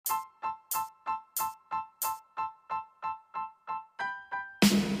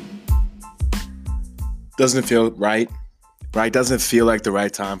Doesn't feel right, right? Doesn't feel like the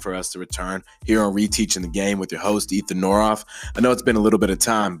right time for us to return here on Reteaching the Game with your host, Ethan Noroff. I know it's been a little bit of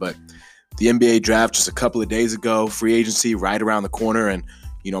time, but the NBA draft just a couple of days ago, free agency right around the corner, and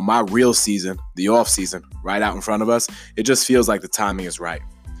my real season, the off season, right out in front of us. It just feels like the timing is right.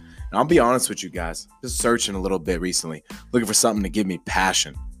 And I'll be honest with you guys, just searching a little bit recently, looking for something to give me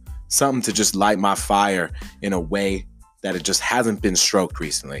passion, something to just light my fire in a way that it just hasn't been stroked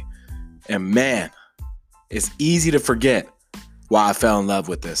recently. And man, it's easy to forget why I fell in love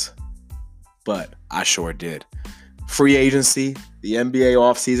with this, but I sure did. Free agency, the NBA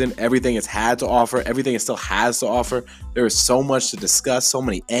offseason, everything it's had to offer, everything it still has to offer. There is so much to discuss, so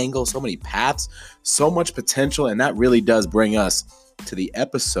many angles, so many paths, so much potential, and that really does bring us to the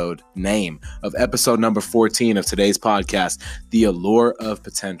episode name of episode number 14 of today's podcast, The Allure of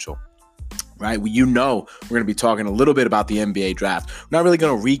Potential. Right? We're going to be talking a little bit about the NBA draft. We're not really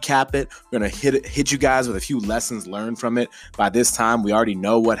going to recap it. We're going to hit you guys with a few lessons learned from it. By this time, we already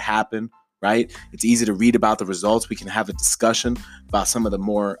know what happened. Right? It's easy to read about the results. We can have a discussion about some of the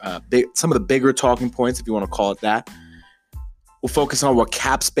more some of the bigger talking points, if you want to call it that. We'll focus on what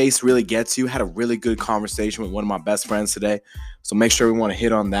cap space really gets you. Had a really good conversation with one of my best friends today. So make sure we want to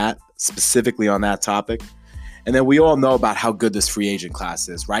hit on that, specifically on that topic. And then we all know about how good this free agent class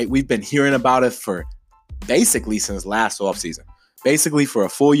is, right? We've been hearing about it for basically since last offseason. Basically for a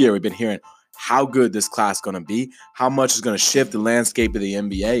full year, we've been hearing how good this class is going to be, how much is going to shift the landscape of the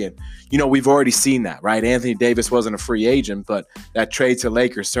NBA. And, we've already seen that, right? Anthony Davis wasn't a free agent, but that trade to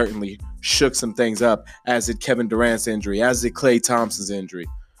Lakers certainly shook some things up, as did Kevin Durant's injury, as did Klay Thompson's injury,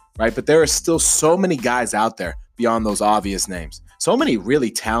 right? But there are still so many guys out there beyond those obvious names. So many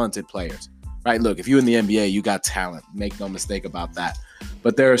really talented players, right? Look, if you're in the NBA, you got talent. Make no mistake about that.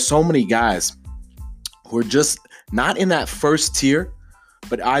 But there are so many guys who are just not in that first tier,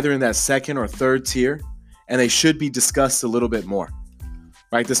 but either in that second or third tier, and they should be discussed a little bit more,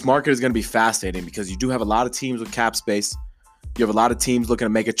 right? This market is going to be fascinating because you do have a lot of teams with cap space. You have a lot of teams looking to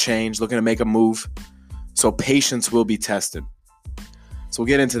make a change, looking to make a move. So patience will be tested. So we'll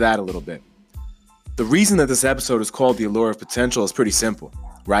get into that a little bit. The reason that this episode is called The Allure of Potential is pretty simple,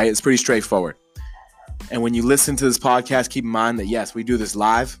 right? It's pretty straightforward. And when you listen to this podcast, keep in mind that, yes, we do this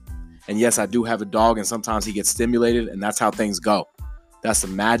live. And yes, I do have a dog, and sometimes he gets stimulated, and that's how things go. That's the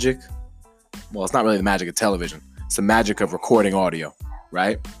magic. Well, it's not really the magic of television. It's the magic of recording audio,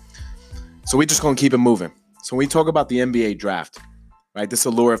 right? So we're just going to keep it moving. So when we talk about the NBA draft, right, this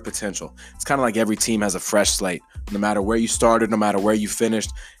allure of potential, it's kind of like every team has a fresh slate. No matter where you started, no matter where you finished,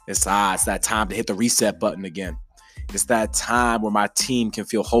 it's that time to hit the reset button again. It's that time where my team can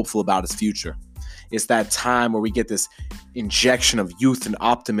feel hopeful about its future. It's that time where we get this injection of youth and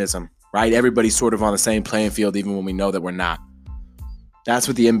optimism, right? Everybody's sort of on the same playing field, even when we know that we're not. That's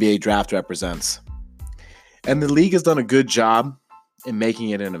what the NBA draft represents. And the league has done a good job in making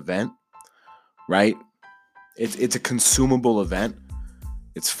it an event, right? It's a consumable event.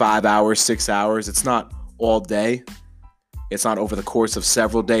 It's 5 hours, 6 hours. It's not all day. It's not over the course of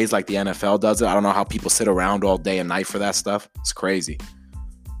several days like the NFL does it. I don't know how people sit around all day and night for that stuff. It's crazy.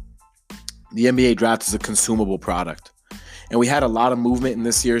 The NBA draft is a consumable product. And we had a lot of movement in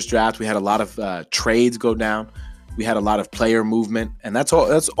this year's draft. We had a lot of trades go down. We had a lot of player movement, and that's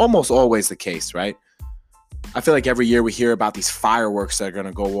almost always the case, right? I feel like every year we hear about these fireworks that are going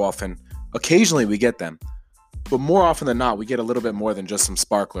to go off, and occasionally we get them. But more often than not, we get a little bit more than just some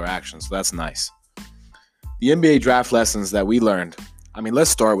sparkler action, so that's nice. The NBA draft lessons that we learned, let's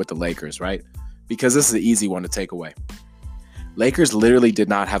start with the Lakers, right? Because this is the easy one to take away. Lakers literally did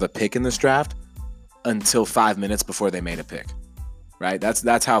not have a pick in this draft until 5 minutes before they made a pick, right?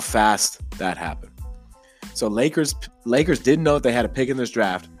 That's how fast that happened. So Lakers didn't know that they had a pick in this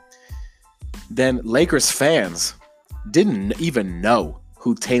draft. Then Lakers fans didn't even know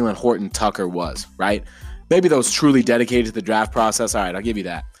who Talen Horton-Tucker was, right? Maybe those truly dedicated to the draft process, all right, I'll give you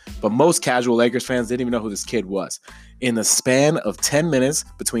that. But most casual Lakers fans didn't even know who this kid was. In the span of 10 minutes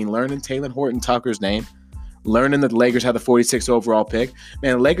between learning Talen Horton-Tucker's name, learning that the Lakers had the 46th overall pick,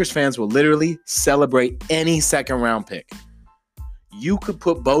 man, Lakers fans will literally celebrate any second-round pick. You could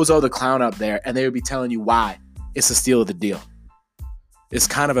put Bozo the Clown up there, and they would be telling you why it's a steal of the deal. It's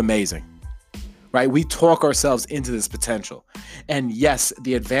kind of amazing, right? We talk ourselves into this potential. And yes,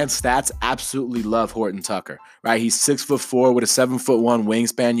 the advanced stats absolutely love Horton-Tucker, right? He's 6'4" with a 7'1"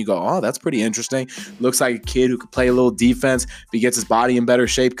 wingspan. You go, oh, that's pretty interesting. Looks like a kid who could play a little defense. If he gets his body in better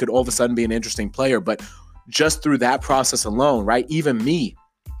shape, could all of a sudden be an interesting player. But just through that process alone, right? Even me,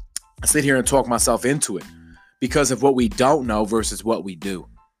 I sit here and talk myself into it. Because of what we don't know versus what we do,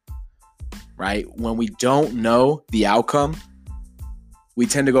 right? When we don't know the outcome, we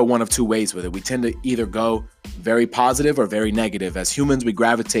tend to go one of two ways with it. We tend to either go very positive or very negative. As humans, we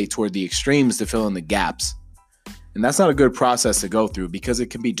gravitate toward the extremes to fill in the gaps. And that's not a good process to go through because it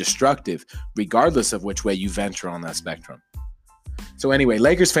can be destructive regardless of which way you venture on that spectrum. So anyway,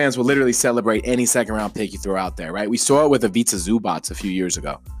 Lakers fans will literally celebrate any second-round pick you throw out there, right? We saw it with Ivica Zubac a few years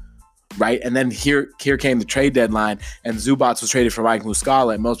ago, right? And then here came the trade deadline, and Zubac was traded for Mike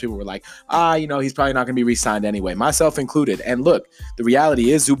Muscala, and most people were like, he's probably not going to be re-signed anyway, myself included. And look, the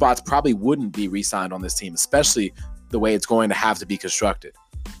reality is Zubac probably wouldn't be re-signed on this team, especially the way it's going to have to be constructed.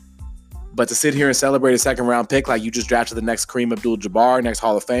 But to sit here and celebrate a second-round pick like you just drafted the next Kareem Abdul-Jabbar, next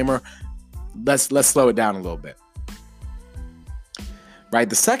Hall of Famer, let's slow it down a little bit. Right?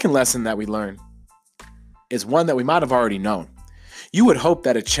 The second lesson that we learned is one that we might have already known. You would hope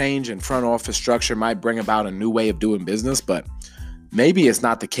that a change in front office structure might bring about a new way of doing business, but maybe it's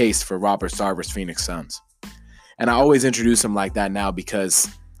not the case for Robert Sarver's Phoenix Suns. And I always introduce him like that now because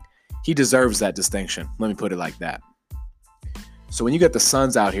he deserves that distinction. Let me put it like that. So when you get the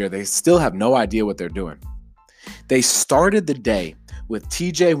Suns out here, they still have no idea what they're doing. They started the day with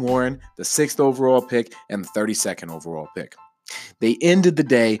TJ Warren, the 6th overall pick, and the 32nd overall pick. They ended the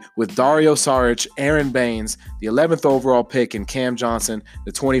day with Dario Saric, Aaron Baines, the 11th overall pick, and Cam Johnson,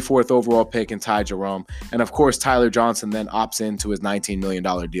 the 24th overall pick, and Ty Jerome. And of course, Tyler Johnson then opts into his $19 million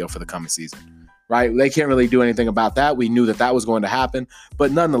deal for the coming season. Right? They can't really do anything about that. We knew that was going to happen.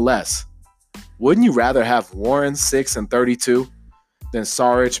 But nonetheless, wouldn't you rather have Warren 6 and 32 than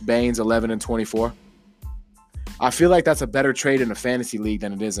Saric, Baines 11 and 24? I feel like that's a better trade in a fantasy league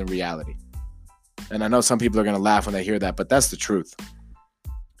than it is in reality. And I know some people are going to laugh when they hear that, but that's the truth.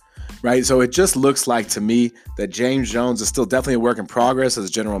 Right? So it just looks like to me that James Jones is still definitely a work in progress as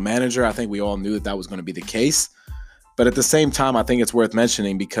a general manager. I think we all knew that was going to be the case. But at the same time, I think it's worth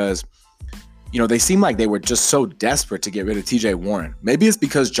mentioning because, they seem like they were just so desperate to get rid of TJ Warren. Maybe it's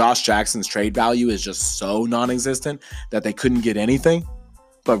because Josh Jackson's trade value is just so non-existent that they couldn't get anything.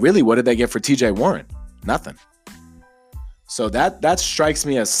 But really, what did they get for TJ Warren? Nothing. So that strikes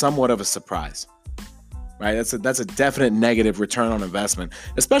me as somewhat of a surprise. Right? That's a definite negative return on investment,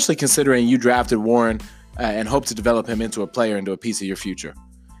 especially considering you drafted Warren and hope to develop him into a player, into a piece of your future.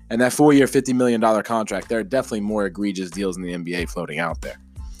 And that 4-year, $50 million contract, there are definitely more egregious deals in the NBA floating out there.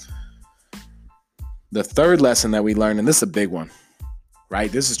 The third lesson that we learned, and this is a big one,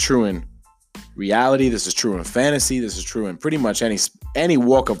 right? This is true in reality. This is true in fantasy. This is true in pretty much any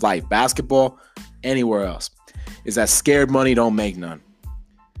walk of life, basketball, anywhere else, is that scared money don't make none.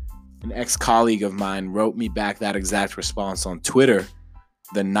 An ex-colleague of mine wrote me back that exact response on Twitter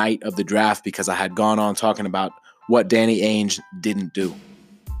the night of the draft because I had gone on talking about what Danny Ainge didn't do.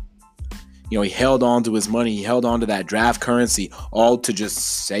 He held on to his money. He held on to that draft currency all to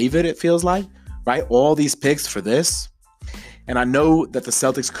just save it feels like, right? All these picks for this. And I know that the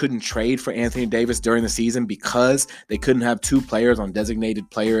Celtics couldn't trade for Anthony Davis during the season because they couldn't have two players on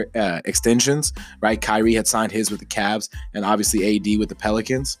designated player extensions, right? Kyrie had signed his with the Cavs and obviously AD with the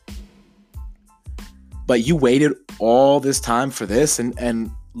Pelicans. But you waited all this time for this.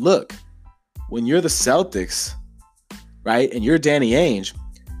 And look, when you're the Celtics, right, and you're Danny Ainge,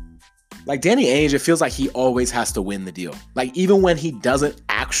 like Danny Ainge, it feels like he always has to win the deal. Like even when he doesn't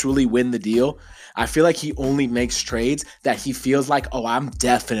actually win the deal, I feel like he only makes trades that he feels like, I'm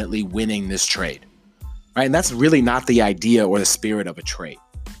definitely winning this trade. Right? And that's really not the idea or the spirit of a trade.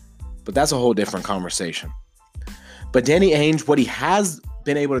 But that's a whole different conversation. But Danny Ainge, what he has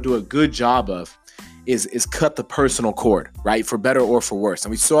been able to do a good job of is cut the personal cord, right? For better or for worse.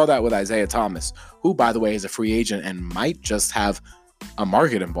 And we saw that with Isaiah Thomas, who, by the way, is a free agent and might just have a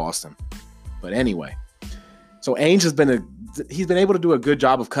market in Boston. But anyway, so Ainge he's been able to do a good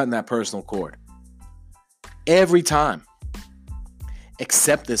job of cutting that personal cord. Every time,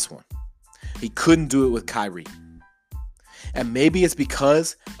 except this one. He couldn't do it with Kyrie. And maybe it's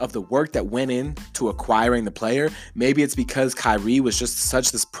because of the work that went into acquiring the player. Maybe it's because Kyrie was just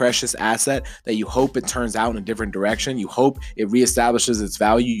such this precious asset that you hope it turns out in a different direction. You hope it reestablishes its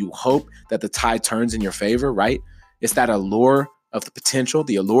value. You hope that the tide turns in your favor, right? It's that allure of the potential,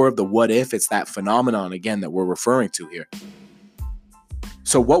 the allure of the what if. It's that phenomenon, again, that we're referring to here.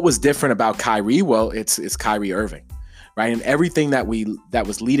 So what was different about Kyrie? Well, it's Kyrie Irving, right? And everything that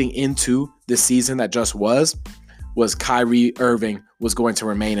was leading into this season that just was Kyrie Irving was going to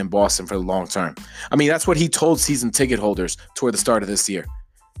remain in Boston for the long term. I mean, that's what he told season ticket holders toward the start of this year.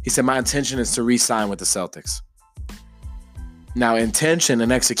 He said, my intention is to re-sign with the Celtics. Now, intention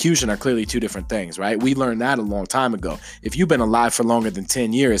and execution are clearly two different things, right? We learned that a long time ago. If you've been alive for longer than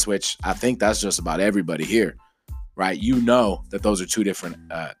 10 years, which I think that's just about everybody here, right? You know that those are two different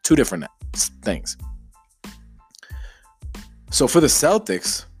things. So for the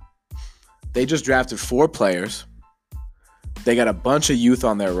Celtics, they just drafted 4 players. They got a bunch of youth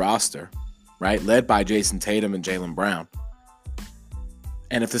on their roster, right? Led by Jason Tatum and Jaylen Brown.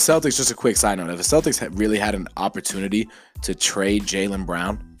 And if the Celtics, just a quick side note, if the Celtics had really had an opportunity to trade Jaylen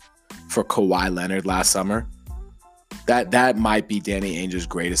Brown for Kawhi Leonard last summer, that might be Danny Ainge's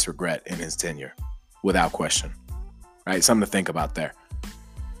greatest regret in his tenure, without question, right? Something to think about there.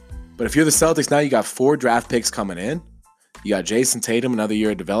 But if you're the Celtics now, you got 4 draft picks coming in. You got Jason Tatum, another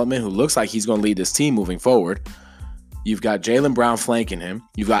year of development, who looks like he's going to lead this team moving forward. You've got Jaylen Brown flanking him.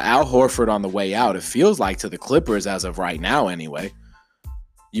 You've got Al Horford on the way out. It feels like to the Clippers as of right now anyway.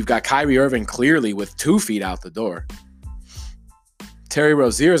 You've got Kyrie Irving clearly with 2 feet out the door. Terry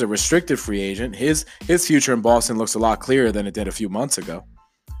Rozier is a restricted free agent. His future in Boston looks a lot clearer than it did a few months ago.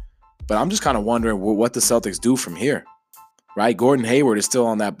 But I'm just kind of wondering what the Celtics do from here, right? Gordon Hayward is still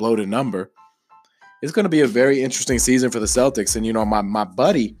on that bloated number. It's going to be a very interesting season for the Celtics. And, my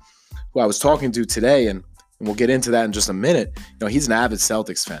buddy who I was talking to today, and we'll get into that in just a minute, he's an avid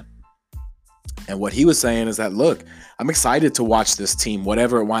Celtics fan. And what he was saying is that, look, I'm excited to watch this team,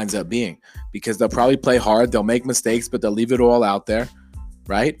 whatever it winds up being, because they'll probably play hard. They'll make mistakes, but they'll leave it all out there,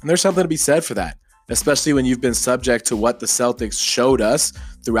 right? And there's something to be said for that, especially when you've been subject to what the Celtics showed us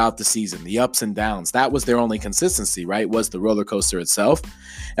throughout the season, the ups and downs. That was their only consistency, right? Was the roller coaster itself.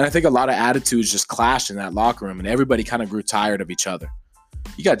 And I think a lot of attitudes just clashed in that locker room, and everybody kind of grew tired of each other.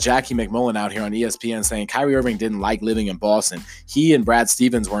 You got Jackie McMullen out here on ESPN saying Kyrie Irving didn't like living in Boston. He and Brad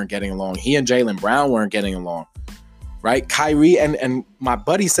Stevens weren't getting along. He and Jaylen Brown weren't getting along, right? Kyrie, and my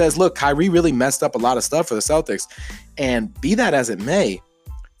buddy says, look, Kyrie really messed up a lot of stuff for the Celtics. And be that as it may,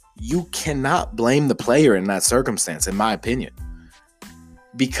 you cannot blame the player in that circumstance, in my opinion.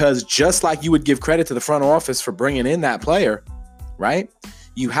 Because just like you would give credit to the front office for bringing in that player, right?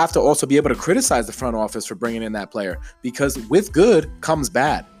 You have to also be able to criticize the front office for bringing in that player, because with good comes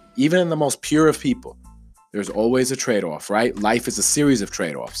bad. Even in the most pure of people, there's always a trade-off, right? Life is a series of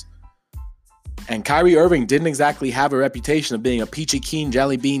trade-offs. And Kyrie Irving didn't exactly have a reputation of being a peachy keen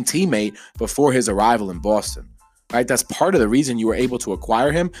jelly bean teammate before his arrival in Boston, right? That's part of the reason you were able to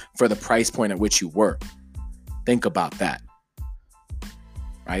acquire him for the price point at which you were. Think about that,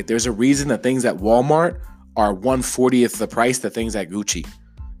 right? There's a reason that things at Walmart are 1/40th the price that things at Gucci.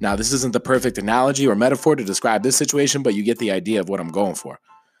 Now, this isn't the perfect analogy or metaphor to describe this situation, but you get the idea of what I'm going for.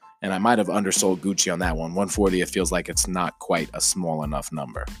 And I might have undersold Gucci on that one. 1/40th feels like it's not quite a small enough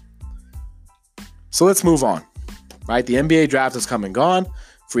number. So let's move on, right? The NBA draft has come and gone.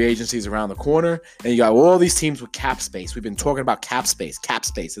 Free agency is around the corner. And you got all these teams with cap space. We've been talking about cap space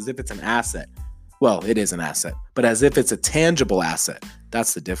as if it's an asset. Well, it is an asset, but as if it's a tangible asset.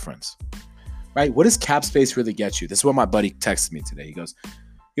 That's the difference, right? What does cap space really get you? This is what my buddy texted me today. He goes,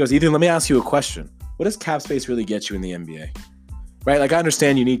 Ethan, let me ask you a question. What does cap space really get you in the NBA? Right? Like, I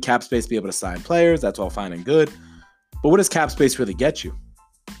understand you need cap space to be able to sign players. That's all fine and good. But what does cap space really get you?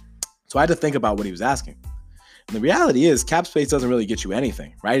 So I had to think about what he was asking. And the reality is cap space doesn't really get you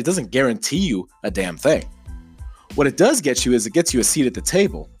anything, right? It doesn't guarantee you a damn thing. What it does get you is it gets you a seat at the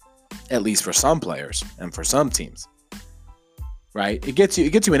table, at least for some players and for some teams, right? It gets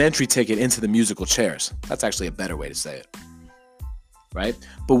you an entry ticket into the musical chairs. That's actually a better way to say it. Right?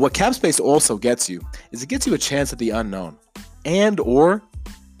 But what cap space also gets you is it gets you a chance at the unknown and or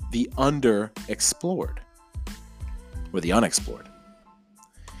the underexplored or the unexplored.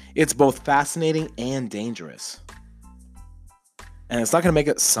 It's both fascinating and dangerous. And it's not going to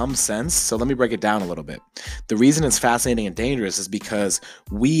make some sense, so let me break it down a little bit. The reason it's fascinating and dangerous is because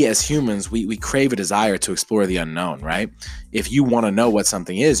we as humans, we crave a desire to explore the unknown, right? If you want to know what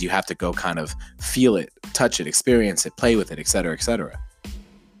something is, you have to go kind of feel it, touch it, experience it, play with it, etc., etc.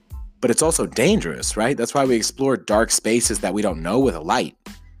 But it's also dangerous, right? That's why we explore dark spaces that we don't know with a light,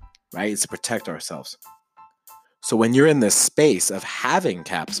 right? It's to protect ourselves. So when you're in this space of having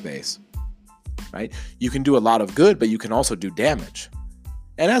cap space, right, you can do a lot of good, but you can also do damage.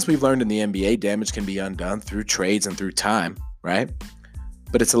 And as we've learned in the NBA, damage can be undone through trades and through time, right?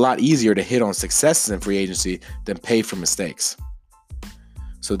 But it's a lot easier to hit on successes in free agency than pay for mistakes.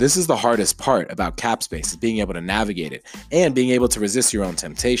 So this is the hardest part about cap space, is being able to navigate it and being able to resist your own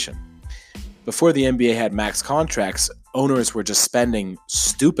temptation. Before the NBA had max contracts, owners were just spending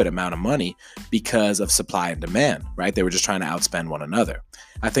stupid amount of money because of supply and demand, right? They were just trying to outspend one another.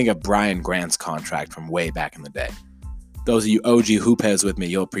 I think of Brian Grant's contract from way back in the day. Those of you OG hoop heads with me,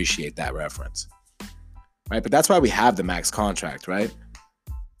 you'll appreciate that reference, right? But that's why we have the max contract, right?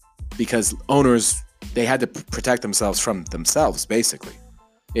 Because owners, they had to protect themselves from themselves, basically.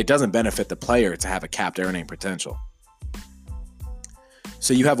 It doesn't benefit the player to have a capped earning potential.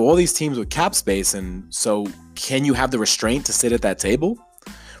 So you have all these teams with cap space, and so can you have the restraint to sit at that table?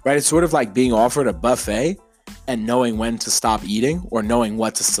 Right? It's sort of like being offered a buffet and knowing when to stop eating or knowing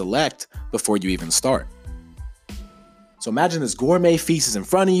what to select before you even start. So imagine this gourmet feast is in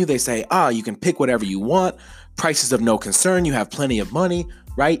front of you. They say, you can pick whatever you want. Prices of no concern. You have plenty of money,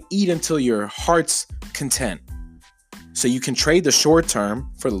 right? Eat until your heart's content. So you can trade the short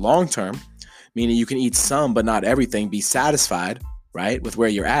term for the long term, meaning you can eat some but not everything, be satisfied, right, with where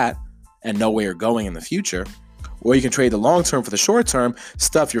you're at and know where you're going in the future. Or you can trade the long term for the short term,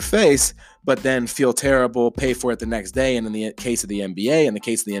 stuff your face, but then feel terrible, pay for it the next day. And in the case of the NBA, in the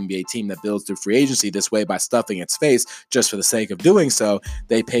case of the NBA team that builds through free agency this way by stuffing its face just for the sake of doing so,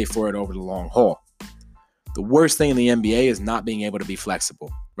 they pay for it over the long haul. The worst thing in the NBA is not being able to be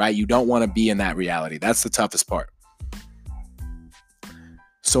flexible, right? You don't want to be in that reality. That's the toughest part.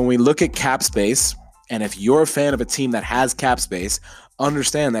 So when we look at cap space, and if you're a fan of a team that has cap space,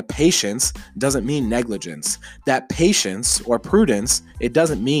 understand that patience doesn't mean negligence. That patience or prudence, it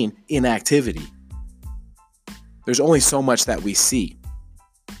doesn't mean inactivity. There's only so much that we see.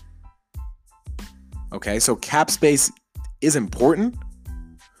 Okay, so cap space is important,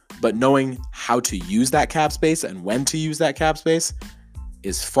 but knowing how to use that cap space and when to use that cap space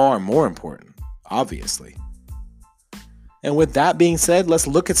is far more important, obviously. And with that being said, let's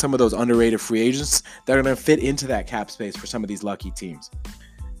look at some of those underrated free agents that are going to fit into that cap space for some of these lucky teams.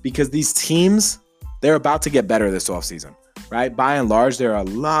 Because these teams, they're about to get better this offseason, right? By and large, there are a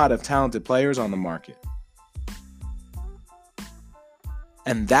lot of talented players on the market.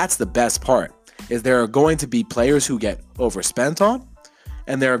 And that's the best part, is there are going to be players who get overspent on,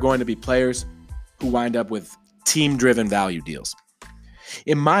 and there are going to be players who wind up with team-driven value deals.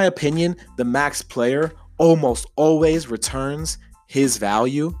 In my opinion, the max player almost always returns his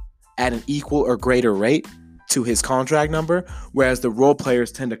value at an equal or greater rate to his contract number, whereas the role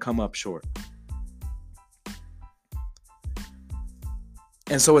players tend to come up short.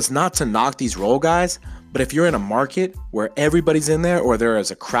 And so it's not to knock these role guys, but if you're in a market where everybody's in there or there is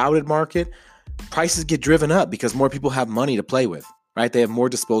a crowded market, prices get driven up because more people have money to play with, right? They have more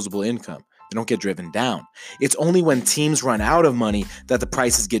disposable income. They don't get driven down. It's only when teams run out of money that the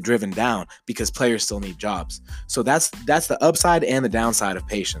prices get driven down because players still need jobs. So that's the upside and the downside of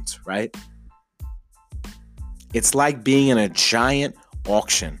patience, right? It's like being in a giant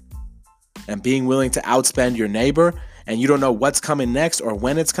auction and being willing to outspend your neighbor, and you don't know what's coming next or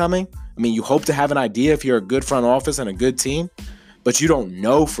when it's coming. I mean, you hope to have an idea if you're a good front office and a good team, but you don't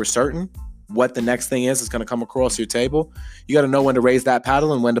know for certain what the next thing is that's going to come across your table. You got to know when to raise that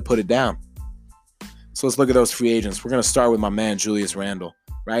paddle and when to put it down. So let's look at those free agents. We're going to start with my man Julius Randle,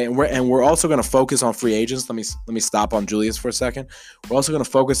 right? And we're also going to focus on free agents. Let me stop on Julius for a second. We're also going to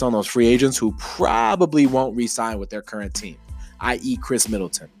focus on those free agents who probably won't re-sign with their current team, i.e. Chris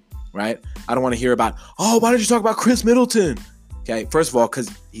Middleton, right? I don't want to hear about, why did you talk about Chris Middleton? Okay, first of all,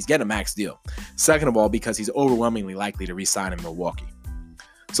 because he's getting a max deal. Second of all, because he's overwhelmingly likely to re-sign in Milwaukee.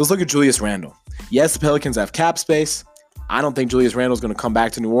 So let's look at Julius Randle. Yes, the Pelicans have cap space. I don't think Julius Randle is going to come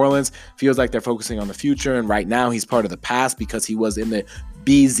back to New Orleans. Feels like they're focusing on the future, and right now he's part of the past because he was in the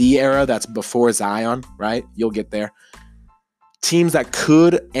BZ era. That's before Zion, right? You'll get there. Teams that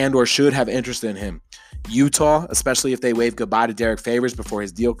could and or should have interest in him. Utah, especially if they wave goodbye to Derek Favors before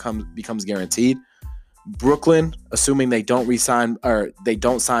his deal becomes guaranteed. Brooklyn, assuming they don't re-sign or they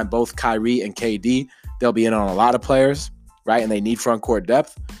don't sign both Kyrie and KD, they'll be in on a lot of players, right? And they need front court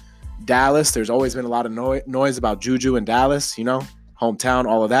depth. Dallas, there's always been a lot of noise about Juju and Dallas, hometown,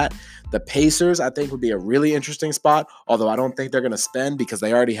 all of that. The Pacers, I think, would be a really interesting spot, although I don't think they're going to spend because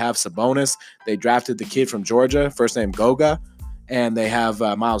they already have Sabonis. They drafted the kid from Georgia, first name Goga, and they have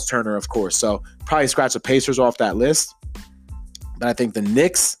Miles Turner, of course. So probably scratch the Pacers off that list. But I think the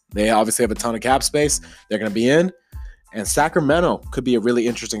Knicks, they obviously have a ton of cap space. They're going to be in. And Sacramento could be a really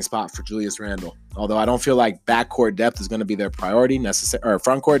interesting spot for Julius Randle. Although I don't feel like backcourt depth is going to be their priority or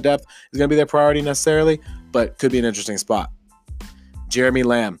front court depth is going to be their priority necessarily, but could be an interesting spot. Jeremy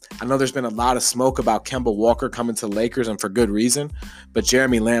Lamb. I know there's been a lot of smoke about Kemba Walker coming to the Lakers, and for good reason, but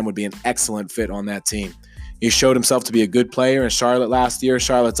Jeremy Lamb would be an excellent fit on that team. He showed himself to be a good player in Charlotte last year.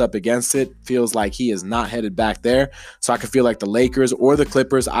 Charlotte's up against it. Feels like he is not headed back there. So I could feel like the Lakers or the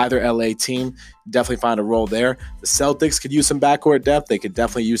Clippers, either LA team, definitely find a role there. The Celtics could use some backcourt depth. They could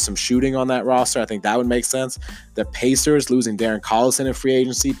definitely use some shooting on that roster. I think that would make sense. The Pacers, losing Darren Collison in free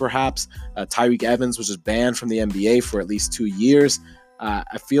agency, perhaps. Tyreek Evans was just banned from the NBA for at least 2 years.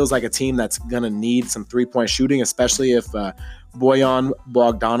 It feels like a team that's going to need some three-point shooting, especially if Bojan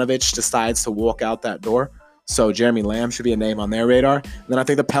Bogdanovic decides to walk out that door. So Jeremy Lamb should be a name on their radar. And then I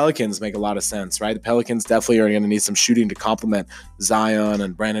think the Pelicans make a lot of sense, right? The Pelicans definitely are going to need some shooting to complement Zion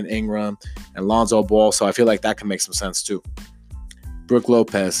and Brandon Ingram and Lonzo Ball. So I feel like that can make some sense too. Brook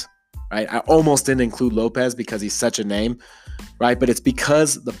Lopez, right? I almost didn't include Lopez because he's such a name, right? But it's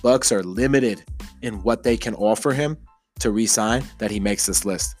because the Bucks are limited in what they can offer him to re-sign that he makes this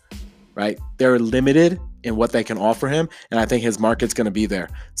list, right? They're limited in what they can offer him, and I think his market's going to be there,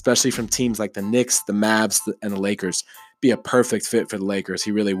 especially from teams like the Knicks, the Mavs, and the Lakers. Be a perfect fit for the Lakers. He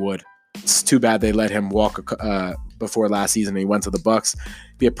really would. It's too bad they let him walk before last season and he went to the Bucks.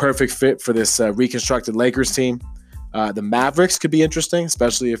 Be a perfect fit for this reconstructed Lakers team. The Mavericks could be interesting,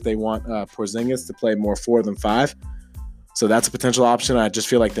 especially if they want Porzingis to play more 4 than 5. So that's a potential option. I just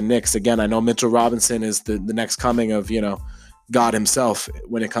feel like the Knicks, again, I know Mitchell Robinson is the next coming of, God himself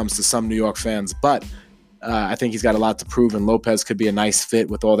when it comes to some New York fans. But I think he's got a lot to prove, and Lopez could be a nice fit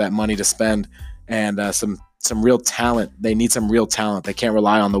with all that money to spend and some real talent. They need some real talent. They can't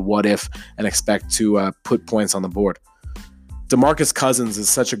rely on the what if and expect to put points on the board. DeMarcus Cousins is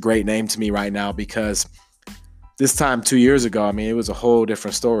such a great name to me right now because this time 2 years ago, it was a whole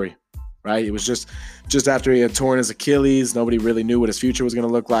different story, right? It was just after he had torn his Achilles. Nobody really knew what his future was going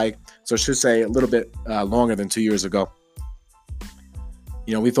to look like. So I should say a little bit longer than 2 years ago.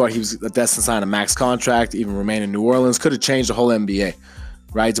 We thought he was destined to sign a max contract, even remain in New Orleans. Could have changed the whole NBA,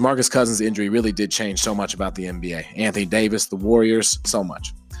 right? DeMarcus Cousins' injury really did change so much about the NBA. Anthony Davis, the Warriors, so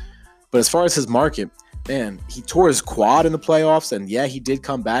much. But as far as his market, man, he tore his quad in the playoffs, and yeah, he did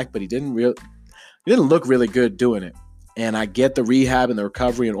come back, but he didn't look really good doing it. And I get the rehab and the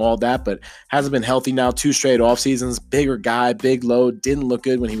recovery and all that, but hasn't been healthy now 2 straight off seasons. Bigger guy, big load, didn't look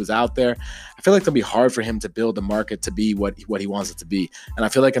good when he was out there. I feel like it'll be hard for him to build the market to be what he wants it to be. And I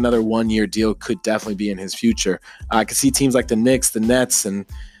feel like another 1-year deal could definitely be in his future. I could see teams like the Knicks, the Nets, and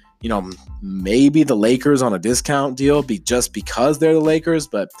maybe the Lakers on a discount deal just because they're the Lakers,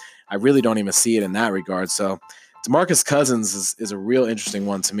 but I really don't even see it in that regard. So DeMarcus Cousins is a real interesting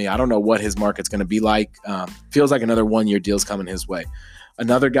one to me. I don't know what his market's going to be like. Feels like another 1-year deal's coming his way.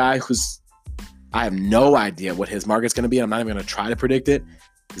 Another guy I have no idea what his market's going to be, and I'm not even going to try to predict it,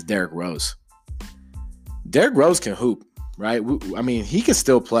 is Derrick Rose. Derrick Rose can hoop, right? He can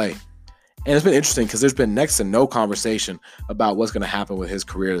still play. And it's been interesting because there's been next to no conversation about what's going to happen with his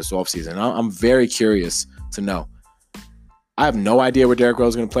career this offseason. I'm very curious to know. I have no idea where Derrick Rose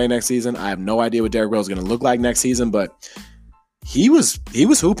is going to play next season. I have no idea what Derrick Rose is going to look like next season, but he was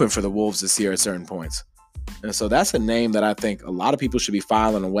hooping for the Wolves this year at certain points. And so that's a name that I think a lot of people should be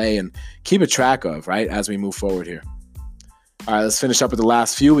filing away and keep a track of, right, as we move forward here. All right, let's finish up with the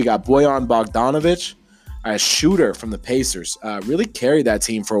last few. We got Bojan Bogdanovic, a shooter from the Pacers. Really carried that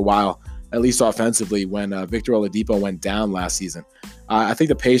team for a while, at least offensively, when Victor Oladipo went down last season. I think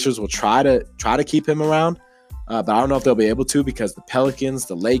the Pacers will try to keep him around. But I don't know if they'll be able to because the Pelicans,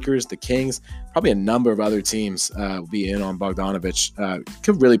 the Lakers, the Kings, probably a number of other teams will be in on Bogdanovic.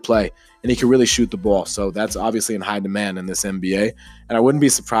 Could really play, and he can really shoot the ball. So that's obviously in high demand in this NBA. And I wouldn't be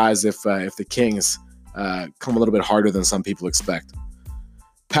surprised if the Kings come a little bit harder than some people expect.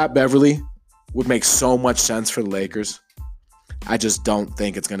 Pat Beverly would make so much sense for the Lakers. I just don't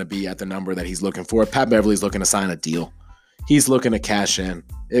think it's going to be at the number that he's looking for. Pat Beverly's looking to sign a deal. He's looking to cash in.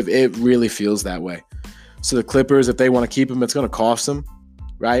 It really feels that way. So the Clippers, if they want to keep him, it's going to cost them,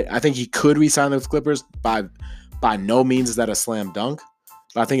 right? I think he could re-sign those Clippers. By no means is that a slam dunk.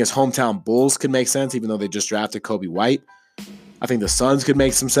 But I think his hometown Bulls could make sense, even though they just drafted Kobe White. I think the Suns could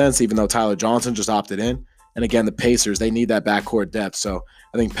make some sense, even though Tyler Johnson just opted in. And again, the Pacers, they need that backcourt depth. So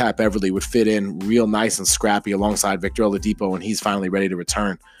I think Pat Beverly would fit in real nice and scrappy alongside Victor Oladipo when he's finally ready to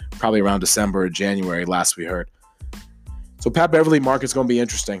return, probably around December or January, last we heard. So Pat Beverly market's going to be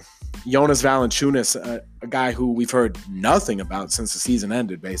interesting. Jonas Valanciunas, a guy who we've heard nothing about since the season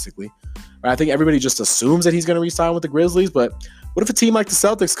ended, basically. I think everybody just assumes that he's going to re-sign with the Grizzlies, but what if a team like the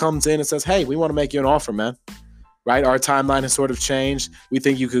Celtics comes in and says, hey, we want to make you an offer, man? Right? Our timeline has sort of changed. We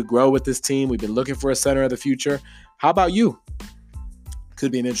think you could grow with this team. We've been looking for a center of the future. How about you?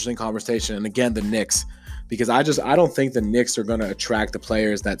 Could be an interesting conversation. And again, the Knicks, because I don't think the Knicks are going to attract the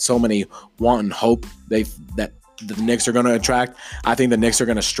players that so many want and hope that the Knicks are going to attract. I think the Knicks are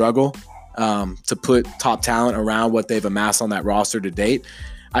going to struggle to put top talent around what they've amassed on that roster to date.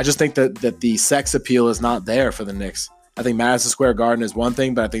 I just think that the sex appeal is not there for the Knicks. I think Madison Square Garden is one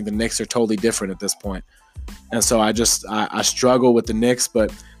thing, but I think the Knicks are totally different at this point. And so I struggle with the Knicks,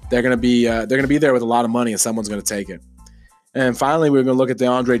 but they're going to be there with a lot of money, and someone's going to take it. And finally, we're going to look at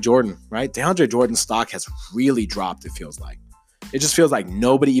DeAndre Jordan, right? DeAndre Jordan's stock has really dropped, it feels like. It just feels like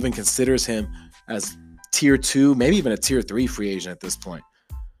nobody even considers him as tier 2, maybe even a tier 3 free agent at this point.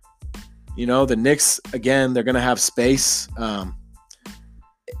 The Knicks, again, they're going to have space.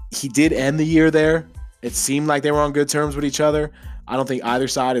 He did end the year there. It seemed like they were on good terms with each other. I don't think either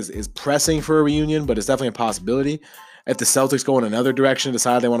side is pressing for a reunion, but it's definitely a possibility. If the Celtics go in another direction,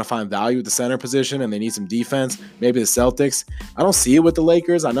 decide they want to find value at the center position and they need some defense, maybe the Celtics. I don't see it with the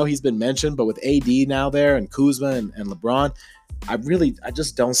Lakers. I know he's been mentioned, but with AD now there and Kuzma and LeBron, I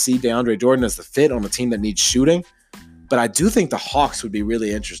just don't see DeAndre Jordan as the fit on a team that needs shooting. But I do think the Hawks would be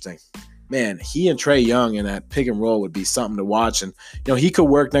really interesting. Man, he and Trae Young in that pick and roll would be something to watch. And, he could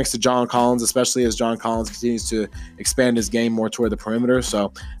work next to John Collins, especially as John Collins continues to expand his game more toward the perimeter.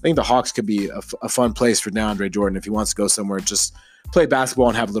 So I think the Hawks could be a fun place for DeAndre Jordan if he wants to go somewhere, just play basketball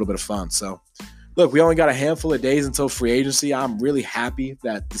and have a little bit of fun. So, look, we only got a handful of days until free agency. I'm really happy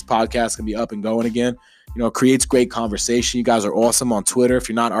that this podcast can be up and going again. It creates great conversation. You guys are awesome on Twitter. If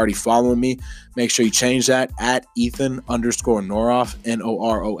you're not already following me, make sure you change that at Ethan_Noroff,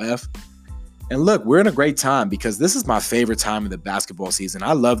 Norof. And look, we're in a great time because this is my favorite time of the basketball season.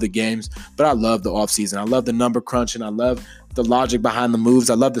 I love the games, but I love the offseason. I love the number crunching. I love the logic behind the moves.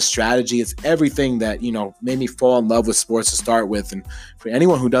 I love the strategy. It's everything that, made me fall in love with sports to start with. And for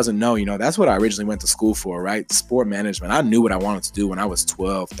anyone who doesn't know, that's what I originally went to school for, right? Sport management. I knew what I wanted to do when I was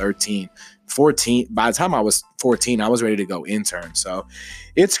 12, 13, 14. By the time I was 14, I was ready to go intern. So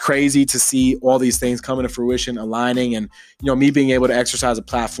it's crazy to see all these things coming to fruition, aligning, and, me being able to exercise a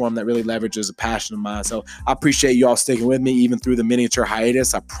platform that really leverages a passion of mine. So I appreciate you all sticking with me even through the miniature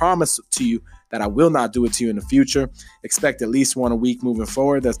hiatus. I promise to you that I will not do it to you in the future. Expect at least one a week moving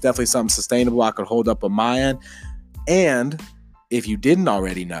forward. That's definitely something sustainable I could hold up on my end. And if you didn't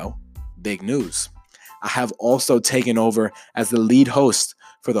already know, big news. I have also taken over as the lead host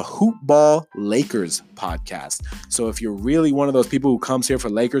for the Hoop Ball Lakers podcast. So if you're really one of those people who comes here for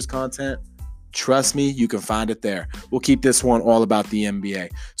Lakers content, trust me, you can find it there. We'll keep this one all about the NBA.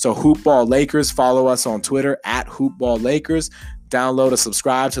 So Hoop Ball Lakers, follow us on Twitter at Hoop Ball Lakers. Download and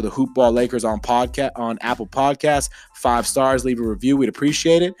subscribe to the Hoop Ball Lakers on Apple Podcasts. 5 stars, leave a review. We'd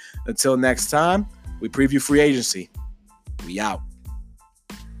appreciate it. Until next time, we preview free agency. We out.